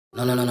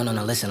No,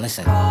 listen. The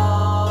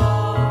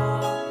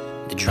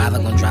driver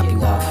gonna drop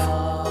you off.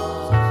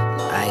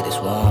 Alright, it's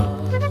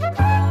warm.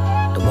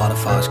 The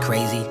waterfall is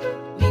crazy.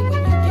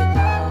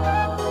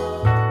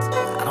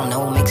 I don't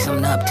know, make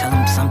something up. Tell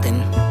him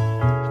something.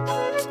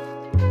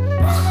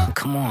 Ugh,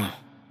 come on.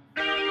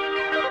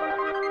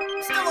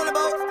 Still on the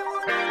boat.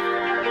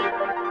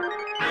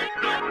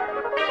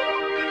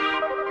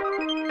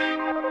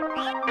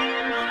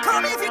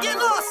 Call me if you get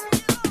lost.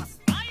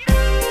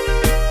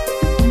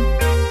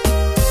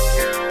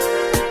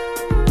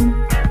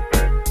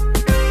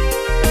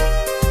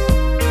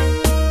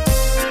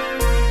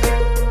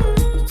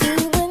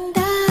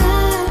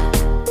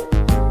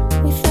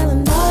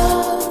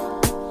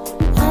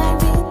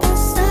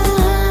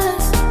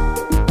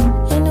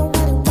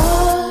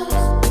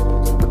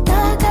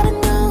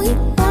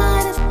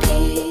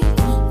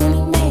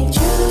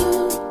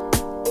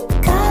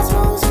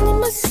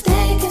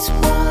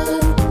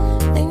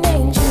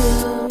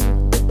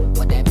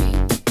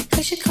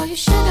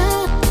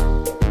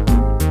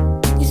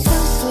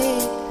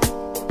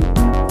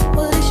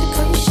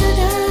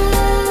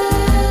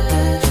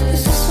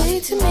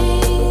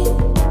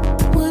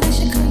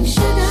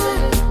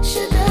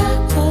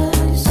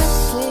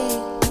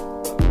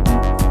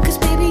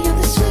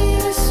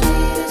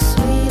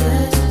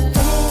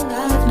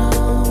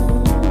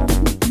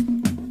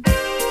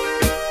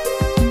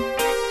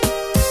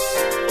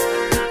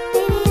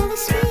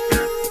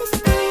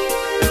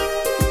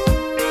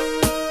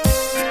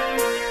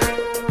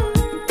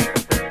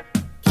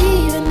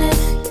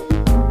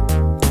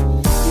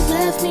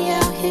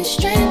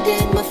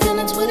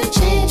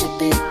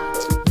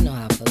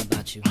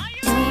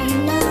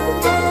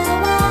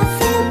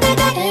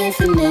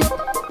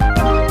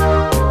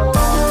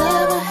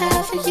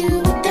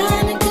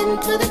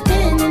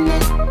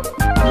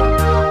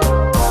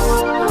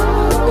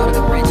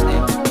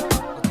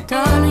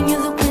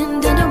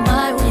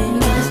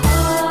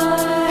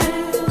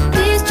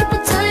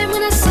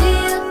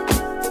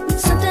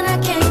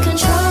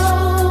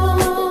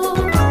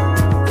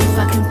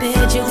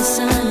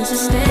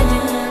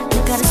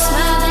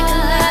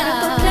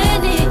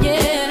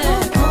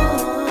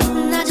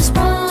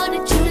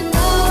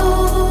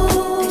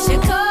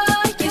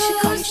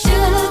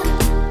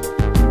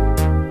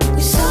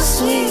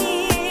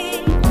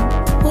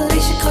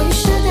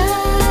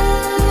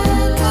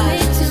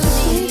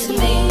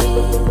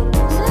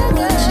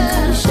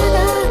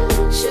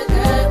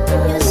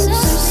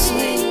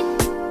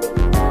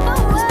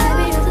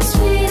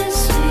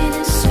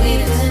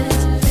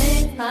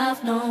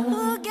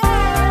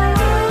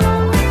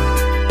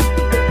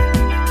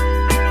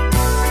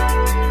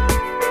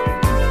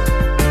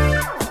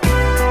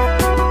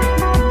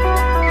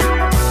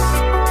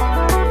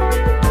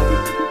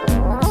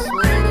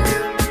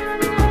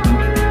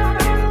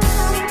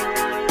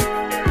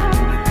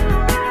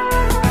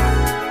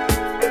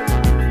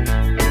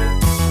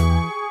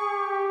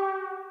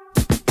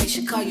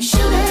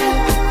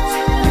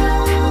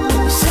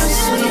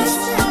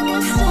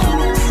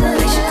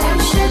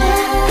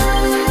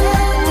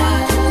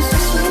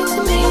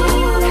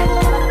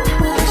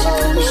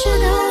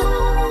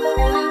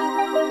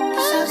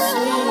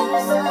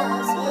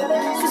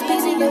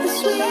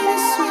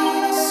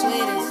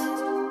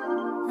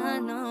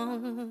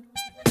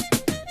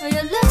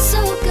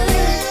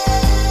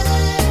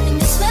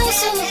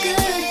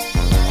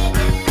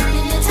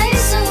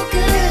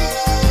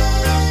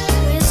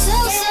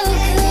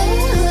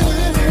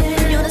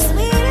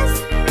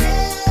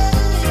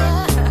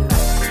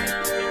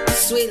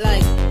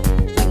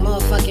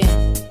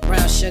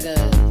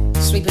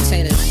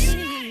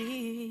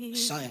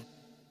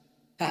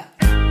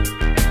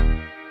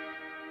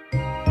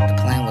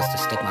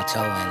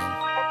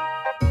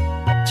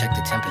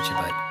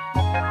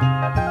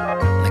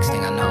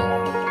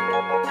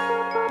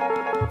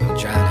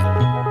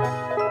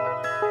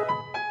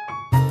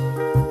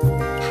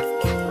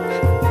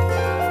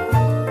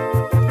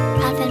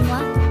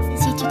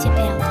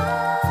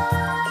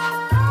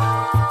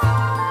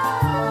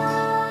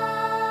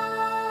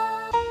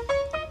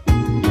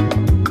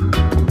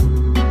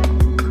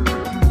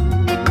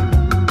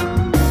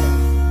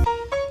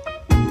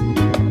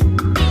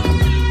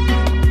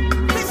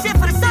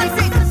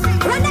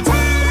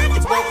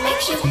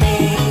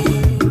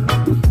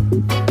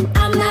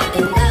 I'm not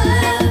in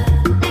love.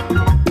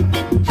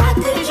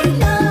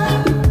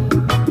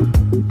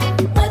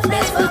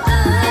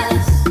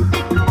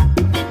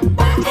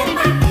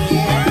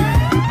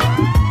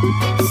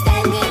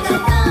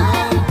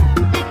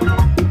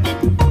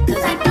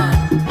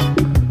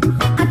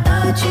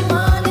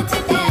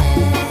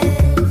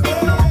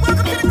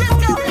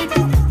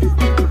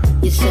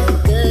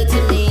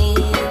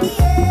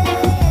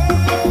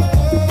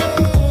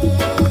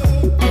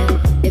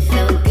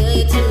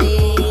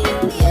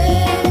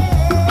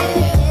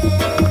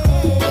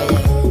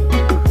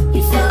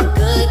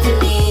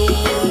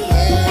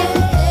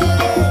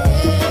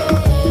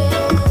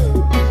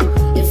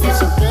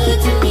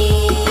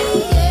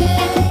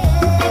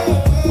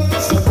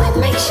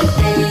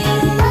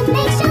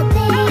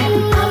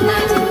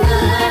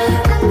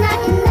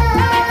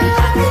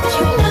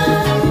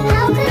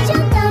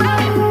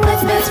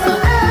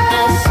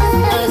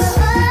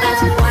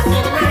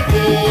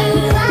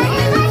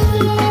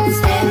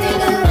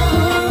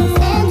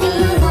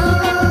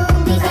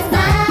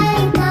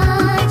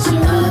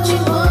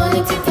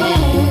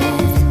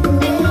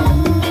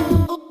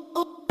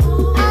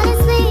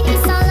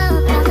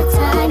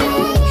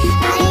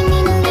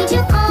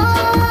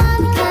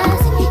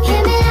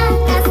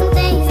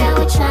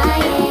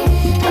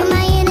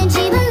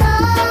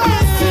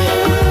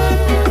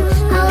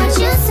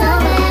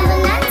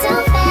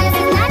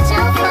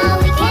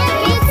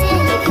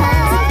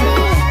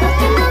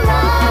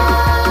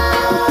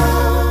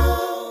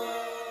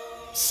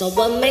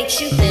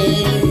 makes you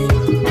think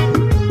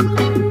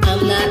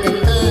I'm not in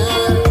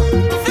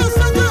love? Feels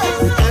so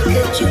good. How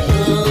could you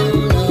know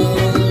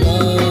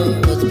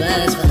what's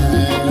best for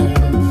us?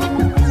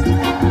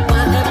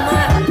 Why am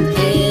I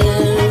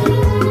here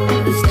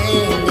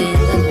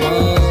standing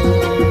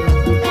alone?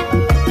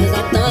 'Cause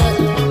I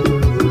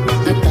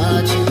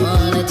thought you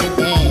wanted to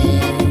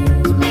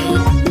dance with me.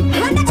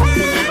 'Cause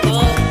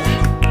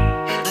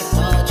I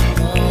thought you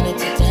wanted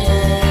to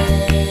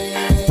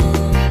dance.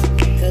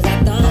 'Cause I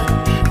thought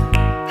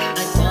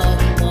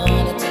you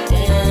wanted to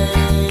dance.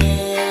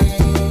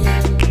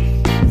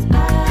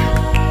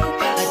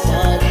 I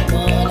thought you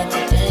wanted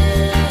to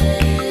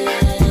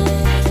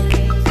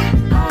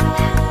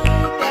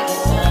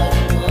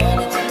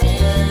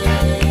dance.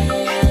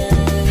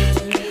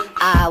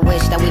 I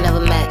wish that we never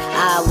met.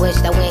 I wish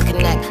that we ain't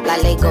connect.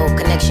 Like Lego,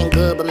 connection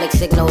good, but mixed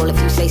signal. If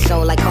you say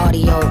so, like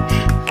cardio.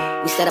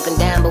 We set up and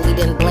down, but we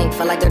didn't blink.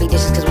 Felt like dirty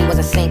dishes cause we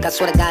wasn't sync. I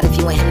swear to God, if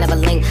you and him never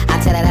link, I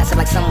tear that ass up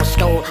like someone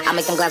stole. I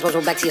make them glass rolls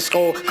roll back to your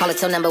skull. Call it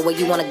till number where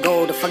you wanna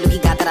go. The fuck do he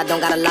got that I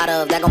don't got a lot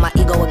of? That go my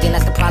ego again,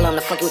 that's the problem.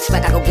 The fuck you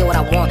expect, I go get what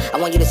I want. I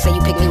want you to say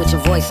you pick me with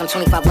your voice. I'm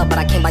 25 up, but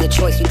I came by your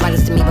choice. You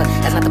priceless to me, but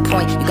that's not the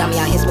point. You got me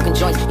out here smoking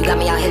joints. You got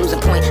me out here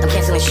losing point. I'm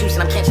canceling shoots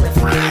and I'm canceling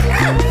flying.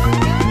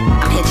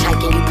 I'm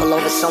hitchhiking, you pull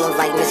over, so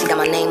inviting this. He got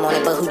my name on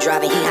it, but who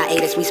driving? He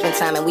hiatus. We spend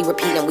time and we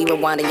repeating, we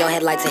rewinding. Your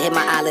headlights and hit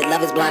my eyelid.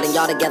 Love is blind and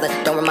y'all together.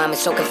 Don't remind me,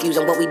 so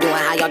confusing. What we doing?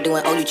 How y'all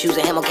doing? Oh, you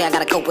choosing him? Okay, I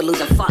gotta cope with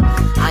losing. Fuck,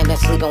 I ain't been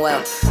sleeping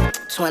well.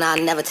 Twin, I'll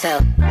never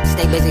tell.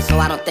 Stay busy so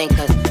I don't think,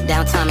 cause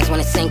downtime is when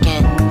it's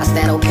sinking. I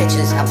stare at old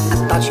pictures. I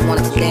thought you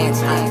wanted to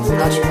dance. I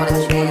thought you wanted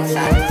to dance.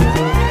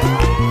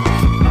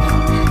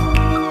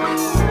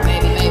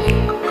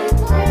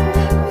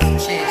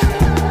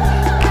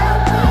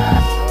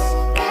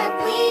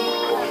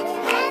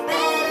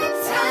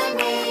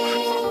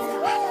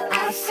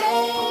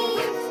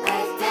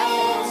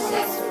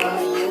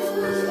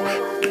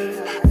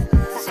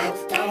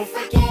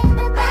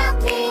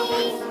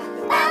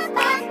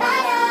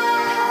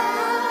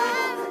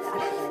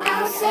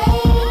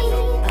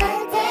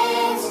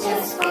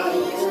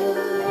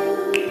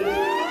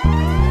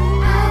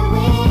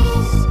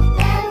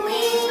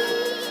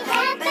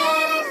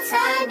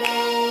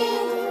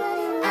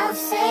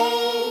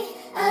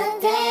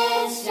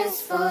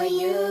 For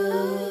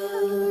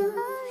you,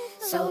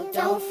 so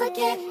don't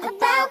forget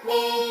about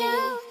me.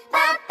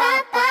 Ba,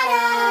 ba, ba,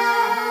 da.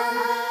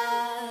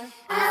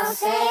 I'll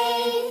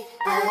say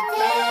a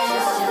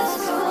dance.